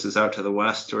views. This is out to the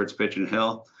west towards Pigeon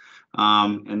Hill.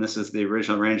 And this is the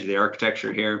original range of the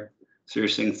architecture here. So you're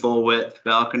seeing full width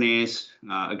balconies,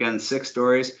 again, 6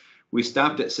 stories. We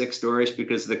stopped at 6 stories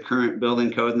because the current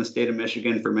building code in the state of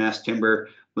Michigan for mass timber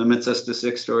limits us to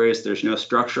 6 stories. There's no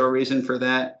structural reason for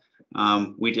that.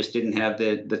 We just didn't have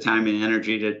the time and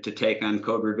energy to take on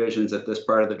code revisions at this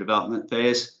part of the development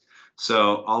phase.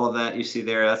 So all of that you see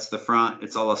there, that's the front.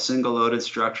 It's all a single loaded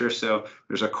structure. So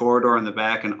there's a corridor in the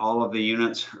back, and all of the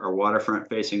units are waterfront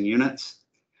facing units.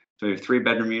 So we have 3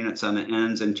 bedroom units on the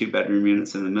ends and 2 bedroom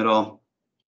units in the middle.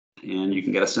 And you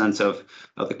can get a sense of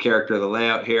the character of the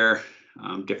layout here,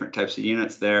 different types of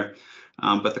units there.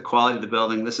 But the quality of the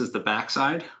building, this is the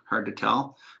backside, hard to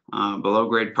tell. Below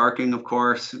grade parking, of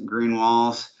course, green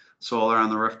walls, solar on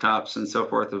the rooftops and so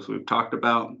forth, as we've talked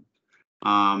about.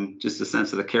 Just a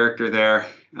sense of the character there.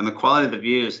 And the quality of the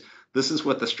views, this is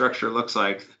what the structure looks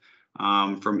like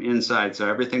from inside. So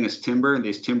everything is timber,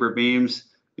 these timber beams,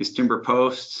 these timber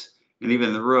posts, and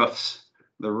even the roofs.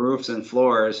 The roofs and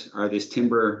floors are these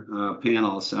timber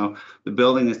panels. So the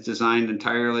building is designed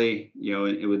entirely,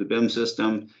 with a BIM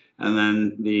system, and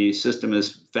then the system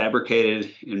is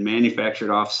fabricated and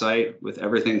manufactured off-site with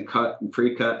everything cut and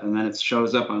pre-cut, and then it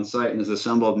shows up on site and is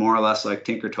assembled more or less like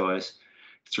Tinker Toys.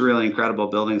 It's a really incredible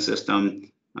building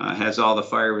system. has all the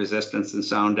fire resistance and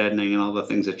sound deadening and all the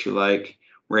things that you like.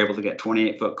 We're able to get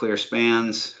 28-foot clear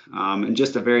spans, and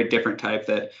just a very different type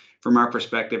that, from our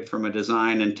perspective, from a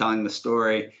design and telling the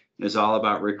story, is all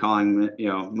about recalling,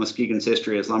 Muskegon's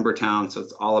history as lumber town. So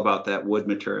it's all about that wood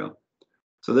material.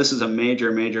 So this is a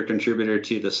major, major contributor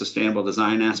to the sustainable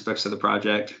design aspects of the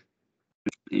project.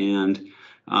 And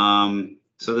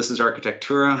so this is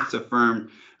Architectura. It's a firm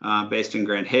based in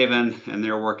Grand Haven, and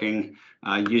they're working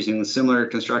using similar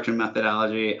construction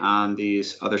methodology on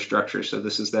these other structures. So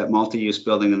this is that multi-use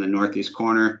building in the northeast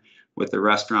corner with the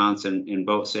restaurants and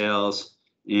boat sales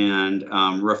and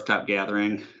rooftop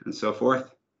gathering and so forth.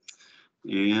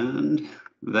 And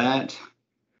that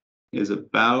is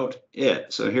about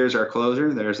it. So here's our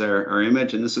closer. There's our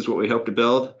image, and this is what we hope to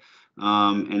build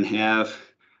and have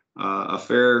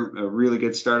a really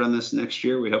good start on this next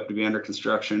year. We hope to be under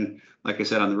construction, like I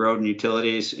said, on the road and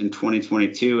utilities in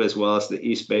 2022, as well as the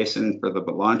East Basin for the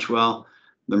launch well.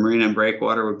 The marina and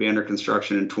breakwater would be under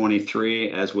construction in 23,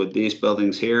 as would these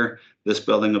buildings here. This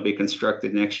building will be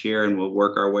constructed next year, and we'll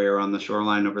work our way around the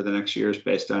shoreline over the next years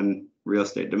based on real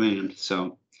estate demand.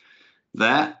 So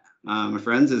that, my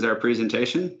friends, is our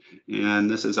presentation, and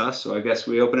this is us. So I guess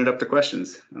we open it up to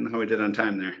questions. I don't know how we did on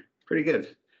time there. Pretty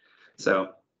good. So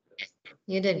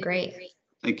You did great.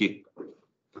 thank you.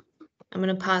 I'm going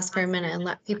to pause for a minute and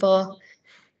let people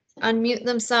unmute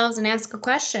themselves and ask a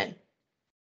question.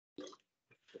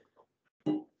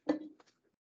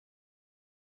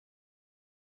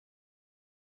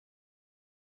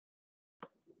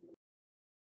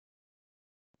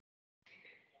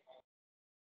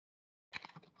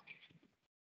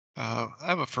 I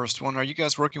have a first one. Are you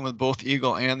guys working with both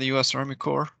Eagle and the U.S. Army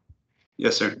Corps?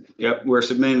 Yes, sir. Yep, we're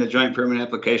submitting the joint permit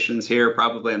applications here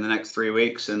probably in the next 3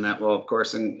 weeks, and that will, of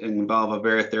course, involve a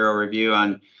very thorough review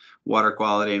on water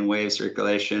quality and wave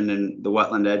circulation and the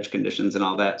wetland edge conditions and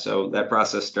all that. So that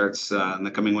process starts in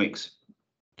the coming weeks.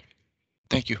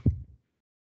 Thank you.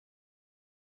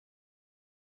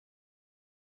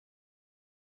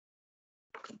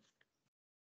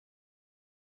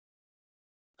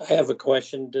 I have a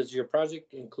question. Does your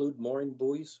project include mooring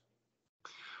buoys?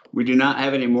 We do not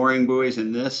have any mooring buoys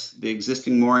in this. The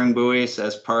existing mooring buoys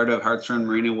as part of Harts Run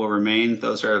Marina will remain.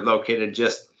 Those are located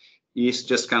just east,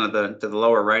 just kind of to the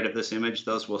lower right of this image.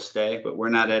 Those will stay, but we're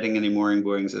not adding any mooring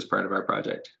buoys as part of our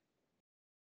project.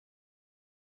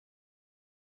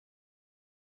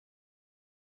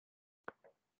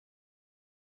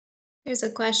 Here's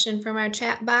a question from our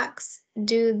chat box.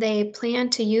 Do they plan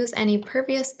to use any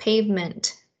pervious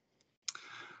pavement?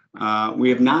 We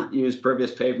have not used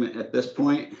pervious pavement at this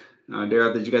point.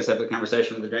 Daryl, did you guys have the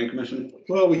conversation with the Drain Commission?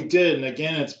 Well, we did, and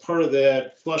again, it's part of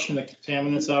that flushing the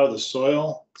contaminants out of the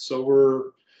soil. So we're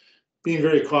being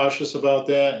very cautious about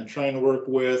that and trying to work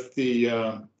with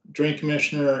the Drain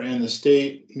Commissioner and the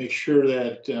state, make sure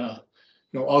that,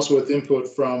 also with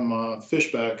input from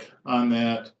Fishbeck on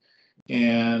that.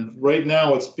 And right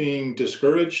now it's being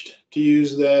discouraged to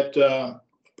use that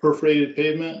perforated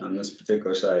pavement. On this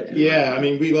particular site. Yeah, I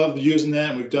mean, we love using that,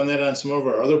 and we've done that on some of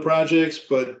our other projects,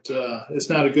 but it's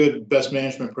not a good best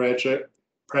management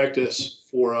practice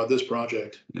for this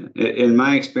project. In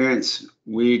my experience,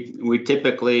 we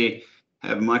typically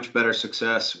have much better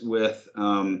success with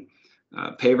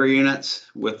paver units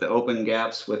with the open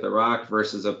gaps with the rock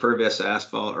versus a pervious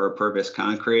asphalt or a pervious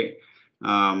concrete.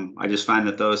 I just find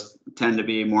that those tend to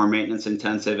be more maintenance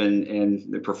intensive,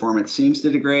 and the performance seems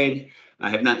to degrade. I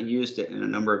have not used it in a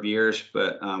number of years,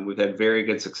 but we've had very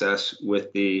good success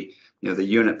with the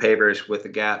unit pavers with the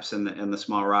gaps and the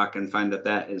small rock, and find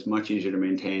that is much easier to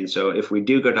maintain. So if we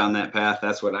do go down that path,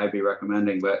 that's what I'd be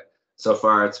recommending. But so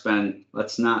far it's been,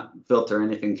 let's not filter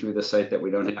anything through the site that we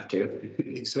don't have to.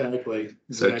 Exactly.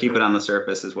 So keep it on the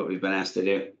surface is what we've been asked to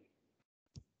do.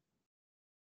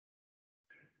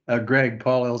 Greg,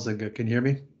 Paul Elzig, can you hear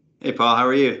me? Hey, Paul, how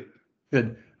are you?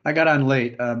 Good. I got on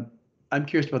late. I'm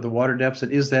curious about the water depths.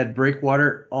 And is that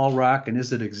breakwater all rock, and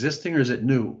is it existing or is it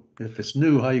new? If it's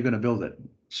new, how are you going to build it?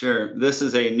 Sure. This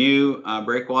is a new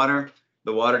breakwater.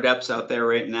 The water depths out there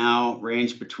right now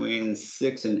range between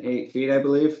 6 and 8 feet, I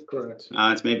believe. Correct.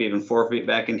 It's maybe even 4 feet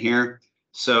back in here.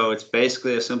 So it's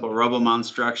basically a simple rubble mound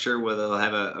structure where they'll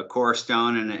have a core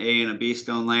stone and an A and a B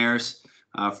stone layers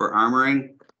for armoring.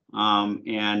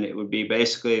 And it would be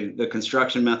basically the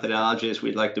construction methodology is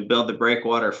we'd like to build the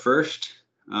breakwater first,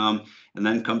 and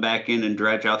then come back in and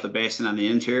dredge out the basin on the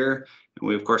interior. And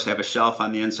we, of course, have a shelf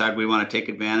on the inside. We want to take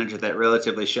advantage of that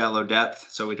relatively shallow depth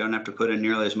so we don't have to put in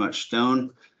nearly as much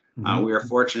stone. We are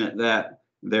fortunate that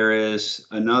there is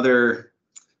another.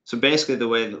 So basically the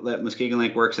way that Muskegon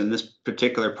Lake works in this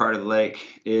particular part of the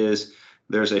lake is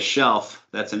there's a shelf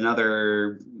that's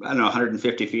another, I don't know,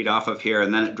 150 feet off of here,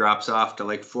 and then it drops off to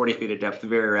like 40 feet of depth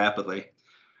very rapidly.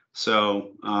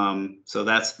 So, so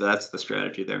that's the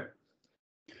strategy there.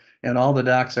 And all the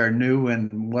docks are new,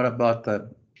 and what about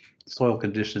the soil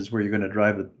conditions where you're gonna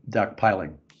drive the dock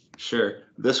piling? Sure.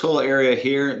 This whole area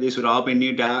here, these would all be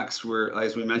new docks.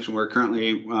 As we mentioned, we're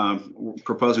currently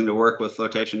proposing to work with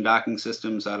flotation docking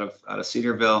systems out of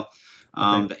Cedarville.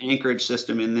 The anchorage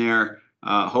system in there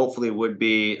hopefully would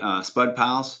be spud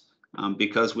piles.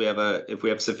 Because if we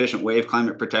have sufficient wave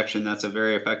climate protection, that's a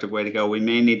very effective way to go. We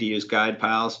may need to use guide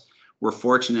piles. We're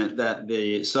fortunate that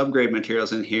the subgrade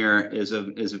materials in here is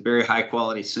a very high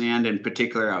quality sand, in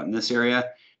particular out in this area.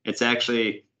 It's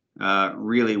actually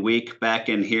really weak back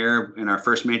in here in our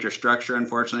first major structure,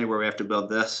 unfortunately, where we have to build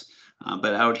this.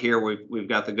 But out here, we've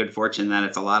got the good fortune that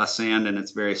it's a lot of sand and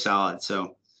it's very solid.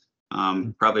 So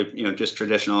probably, just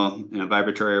traditional,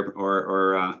 vibratory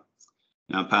or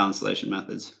pile installation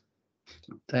methods.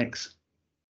 Thanks.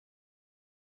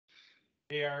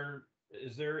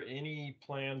 Is there any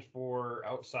plans for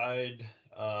outside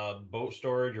boat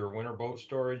storage or winter boat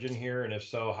storage in here? And if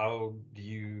so, how do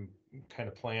you kind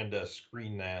of plan to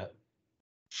screen that?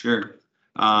 Sure.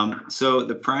 So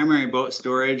the primary boat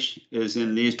storage is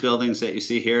in these buildings that you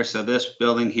see here. So this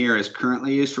building here is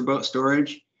currently used for boat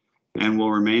storage and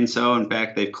will remain so. In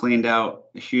fact, they've cleaned out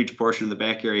a huge portion of the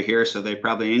back area here. So they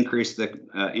probably increased the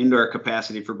indoor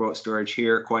capacity for boat storage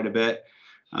here quite a bit.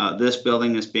 This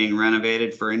building is being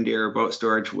renovated for indoor boat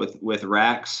storage with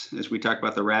racks, as we talked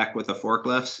about the rack with the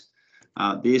forklifts.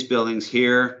 These buildings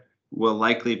here will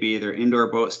likely be either indoor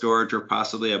boat storage or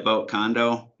possibly a boat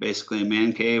condo, basically a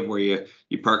man cave where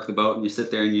you park the boat and you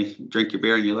sit there and you drink your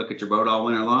beer and you look at your boat all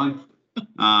winter long.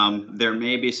 There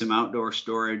may be some outdoor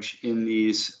storage in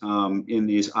these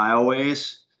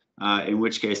aisleways, in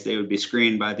which case they would be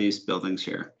screened by these buildings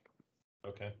here.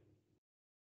 Okay.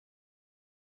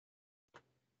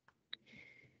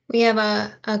 We have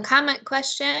a comment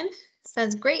question. It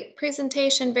says, great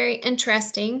presentation, very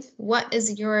interesting. What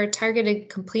is your targeted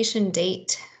completion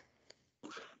date?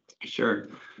 Sure.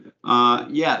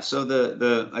 Yeah,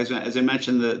 so as I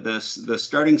mentioned, the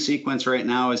starting sequence right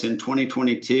now is in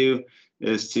 2022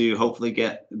 is to hopefully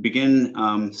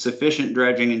begin sufficient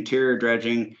dredging, interior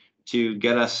dredging to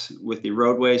get us with the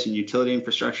roadways and utility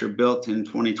infrastructure built in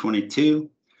 2022.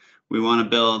 We want to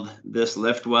build this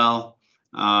lift well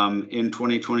in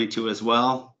 2022 as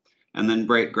well, and then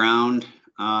break ground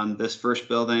on this first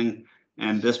building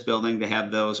and this building to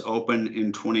have those open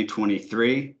in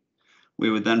 2023. We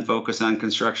would then focus on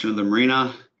construction of the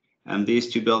marina and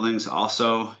these two buildings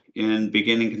also in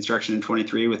beginning construction in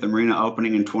 23 with the marina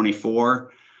opening in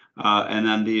 24. And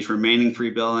then these remaining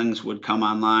three buildings would come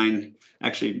online.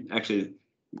 Actually,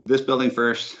 this building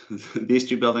first, these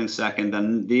two buildings second,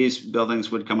 then these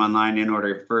buildings would come online in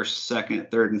order first, second,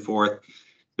 third, and fourth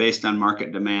based on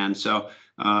market demand. So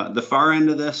the far end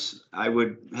of this, I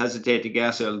would hesitate to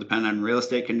guess. It'll depend on real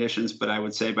estate conditions, but I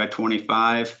would say by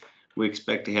 25, we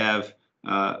expect to have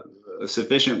a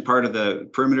sufficient part of the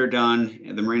perimeter done,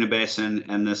 the marina basin,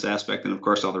 and this aspect, and of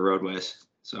course, all the roadways.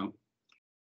 So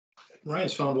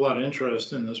Ryan's found a lot of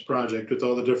interest in this project with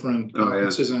all the different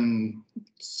conferences and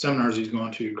seminars he's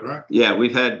gone to, correct? Yeah,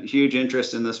 we've had huge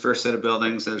interest in this first set of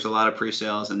buildings. There's a lot of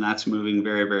pre-sales and that's moving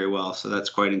very, very well. So that's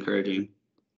quite encouraging.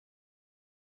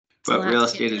 But real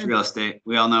estate is real estate.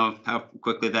 We all know how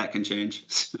quickly that can change.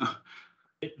 So.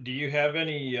 Do you have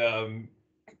any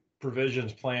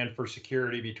provisions planned for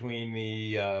security between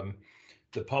the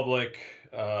public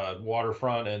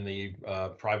waterfront and the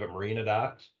private marina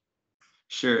docks?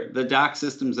 Sure. The dock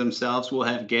systems themselves will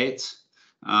have gates.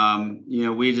 We've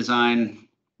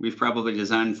probably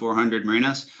designed 400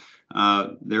 marinas.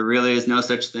 There really is no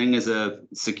such thing as a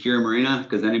secure marina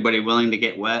because anybody willing to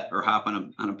get wet or hop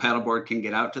on a paddleboard can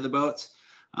get out to the boats.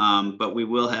 But we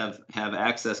will have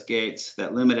access gates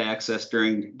that limit access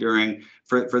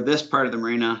for this part of the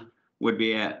marina would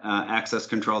be access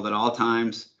controlled at all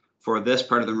times. For this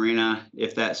part of the marina,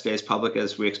 if that stays public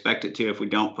as we expect it to, if we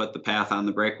don't put the path on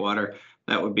the breakwater,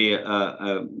 that would be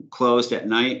closed at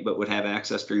night, but would have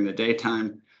access during the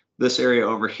daytime. This area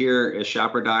over here is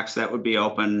shopper docks. That would be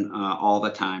open all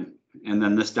the time. And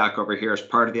then this dock over here is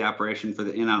part of the operation for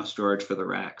the in-out storage for the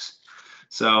racks.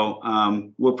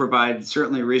 So we'll provide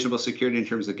certainly reasonable security in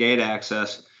terms of gate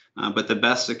access, but the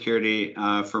best security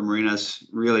for marinas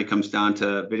really comes down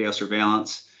to video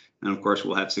surveillance. And of course,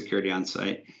 we'll have security on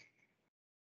site.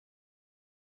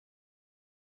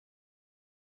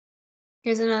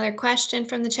 Here's another question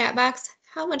from the chat box.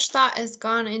 How much thought has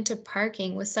gone into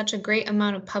parking with such a great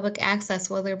amount of public access?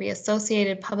 Will there be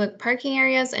associated public parking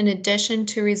areas in addition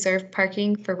to reserved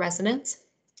parking for residents?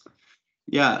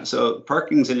 Yeah, so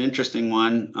parking's an interesting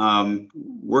one.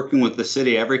 Working with the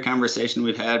city, every conversation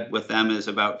we've had with them is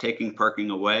about taking parking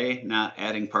away, not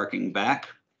adding parking back,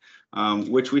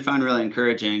 which we find really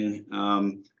encouraging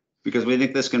because we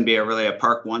think this can be really a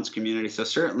park once community. So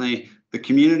certainly the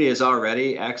community is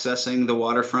already accessing the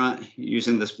waterfront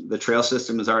using the trail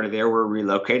system is already there. We're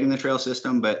relocating the trail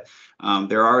system, but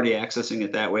they're already accessing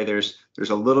it that way. There's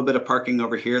a little bit of parking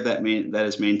over here that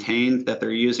is maintained that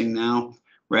they're using now.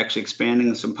 We're actually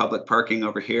expanding some public parking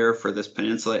over here for this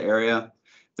peninsula area.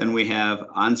 Then we have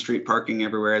on-street parking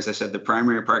everywhere. As I said, the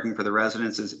primary parking for the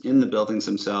residents is in the buildings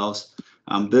themselves.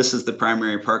 This is the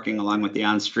primary parking along with the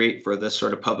on-street for this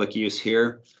sort of public use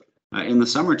here. In the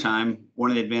summertime,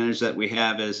 one of the advantages that we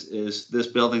have is this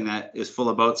building that is full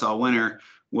of boats all winter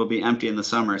will be empty in the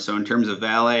summer. So in terms of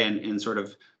valet and sort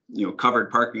of covered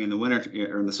parking in the winter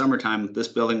or in the summertime, this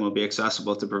building will be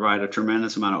accessible to provide a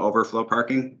tremendous amount of overflow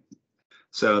parking.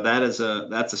 So that's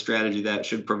a strategy that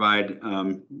should provide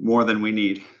more than we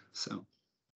need. So.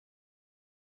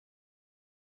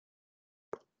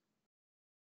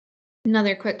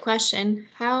 Another quick question.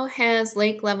 How has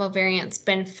lake level variance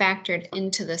been factored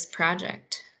into this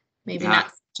project? Maybe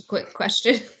not such a quick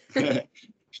question.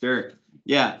 Sure.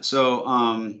 Yeah.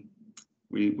 So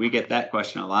we get that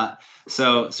question a lot.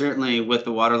 So certainly with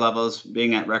the water levels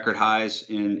being at record highs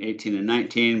in 18 and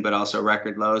 19, but also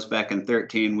record lows back in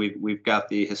 13, we've got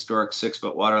the historic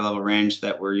 6-foot water level range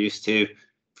that we're used to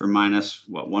for minus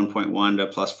 1.1 to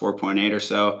plus 4.8 or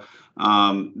so.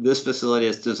 This facility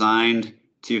is designed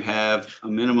to have a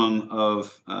minimum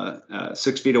of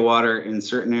 6 feet of water in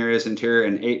certain areas interior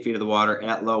and 8 feet of the water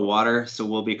at low water. So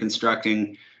we'll be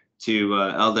constructing to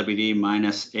LWD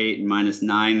 -8 and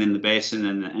 -9 in the basin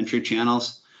and the entry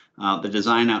channels. The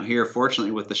design out here,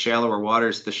 fortunately, with the shallower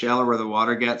waters, the shallower the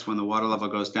water gets when the water level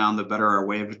goes down, the better our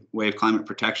wave climate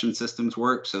protection systems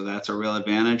work. So that's a real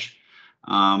advantage.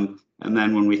 And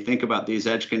then when we think about these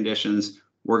edge conditions,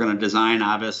 we're going to design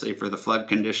obviously for the flood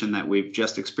condition that we've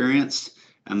just experienced,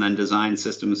 and then design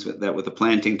systems that with the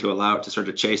planting to allow it to sort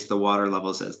of chase the water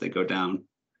levels as they go down.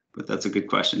 But that's a good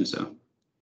question. So.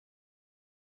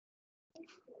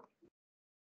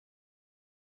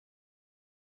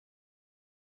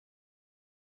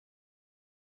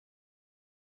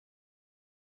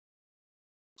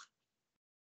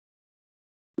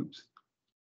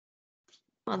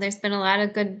 Well, there's been a lot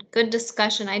of good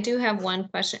discussion. I do have one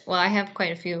question. Well, I have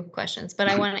quite a few questions, but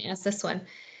I want to ask this one.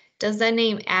 Does the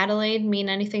name Adelaide mean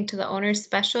anything to the owners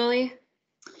especially?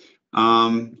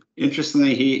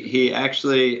 Interestingly, he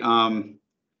actually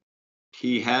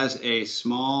he has a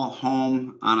small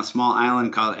home on a small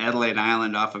island called Adelaide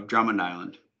Island off of Drummond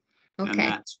Island. Okay.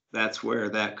 And that's where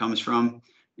that comes from.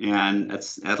 And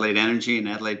that's Adelaide Energy and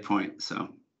Adelaide Pointe. So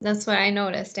that's what I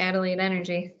noticed, Adelaide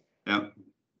Energy. Yep.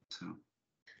 So.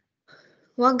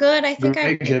 Well, good. I think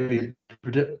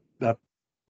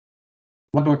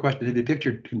one more question. Have you picked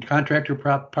your contractor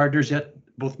partners yet?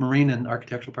 Both marine and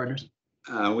architectural partners?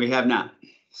 We have not.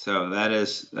 So that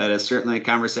is certainly a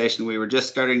conversation we were just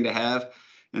starting to have.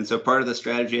 And so part of the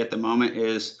strategy at the moment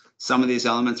is some of these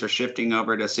elements are shifting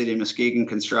over to City of Muskegon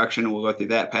construction. We'll go through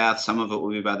that path. Some of it will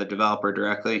be by the developer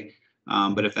directly.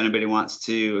 But if anybody wants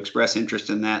to express interest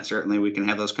in that, certainly we can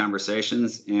have those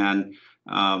conversations. And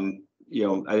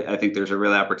I think there's a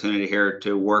real opportunity here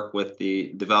to work with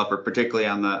the developer, particularly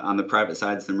on the private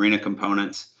sides, the marina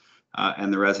components,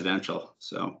 and the residential.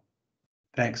 So,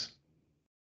 thanks.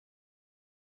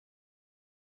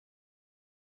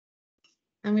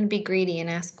 I'm going to be greedy and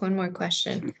ask one more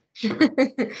question. You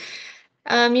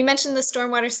mentioned the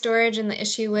stormwater storage and the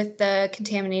issue with the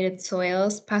contaminated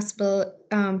soils,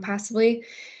 possibly.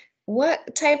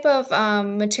 What type of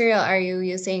material are you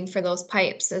using for those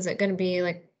pipes? Is it going to be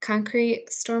like concrete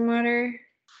stormwater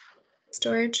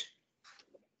storage?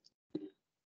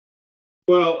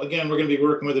 Well, again, we're going to be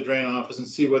working with the drain office and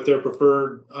see what their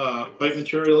preferred pipe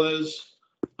material is.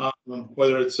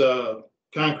 Whether it's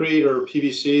concrete or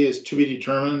PVC is to be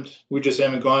determined. We just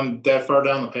haven't gone that far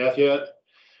down the path yet.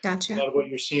 Gotcha. A lot of what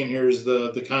you're seeing here is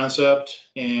the concept,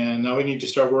 and now we need to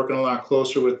start working a lot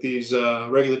closer with these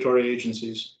regulatory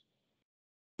agencies.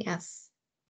 Yes.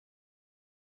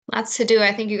 Lots to do.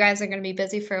 I think you guys are going to be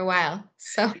busy for a while.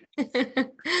 So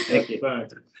thank you.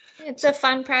 It's a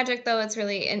fun project, though. It's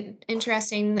really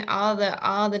interesting. All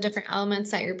the different elements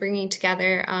that you're bringing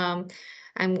together. I'm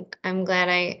glad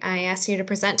I asked you to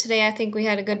present today. I think we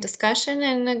had a good discussion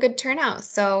and a good turnout.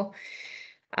 So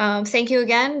thank you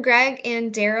again, Greg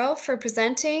and Daryl, for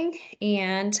presenting.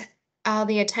 And all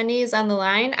the attendees on the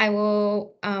line, I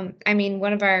will,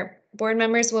 one of our board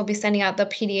members will be sending out the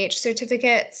PDH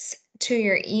certificates to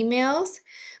your emails.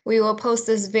 We will post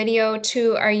this video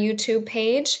to our YouTube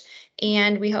page,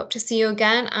 and we hope to see you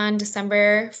again on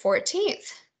December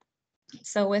 14th.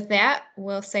 So with that,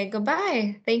 we'll say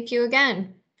goodbye. Thank you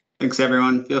again. Thanks,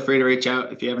 everyone. Feel free to reach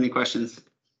out if you have any questions.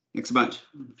 Thanks a bunch.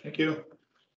 Thank you.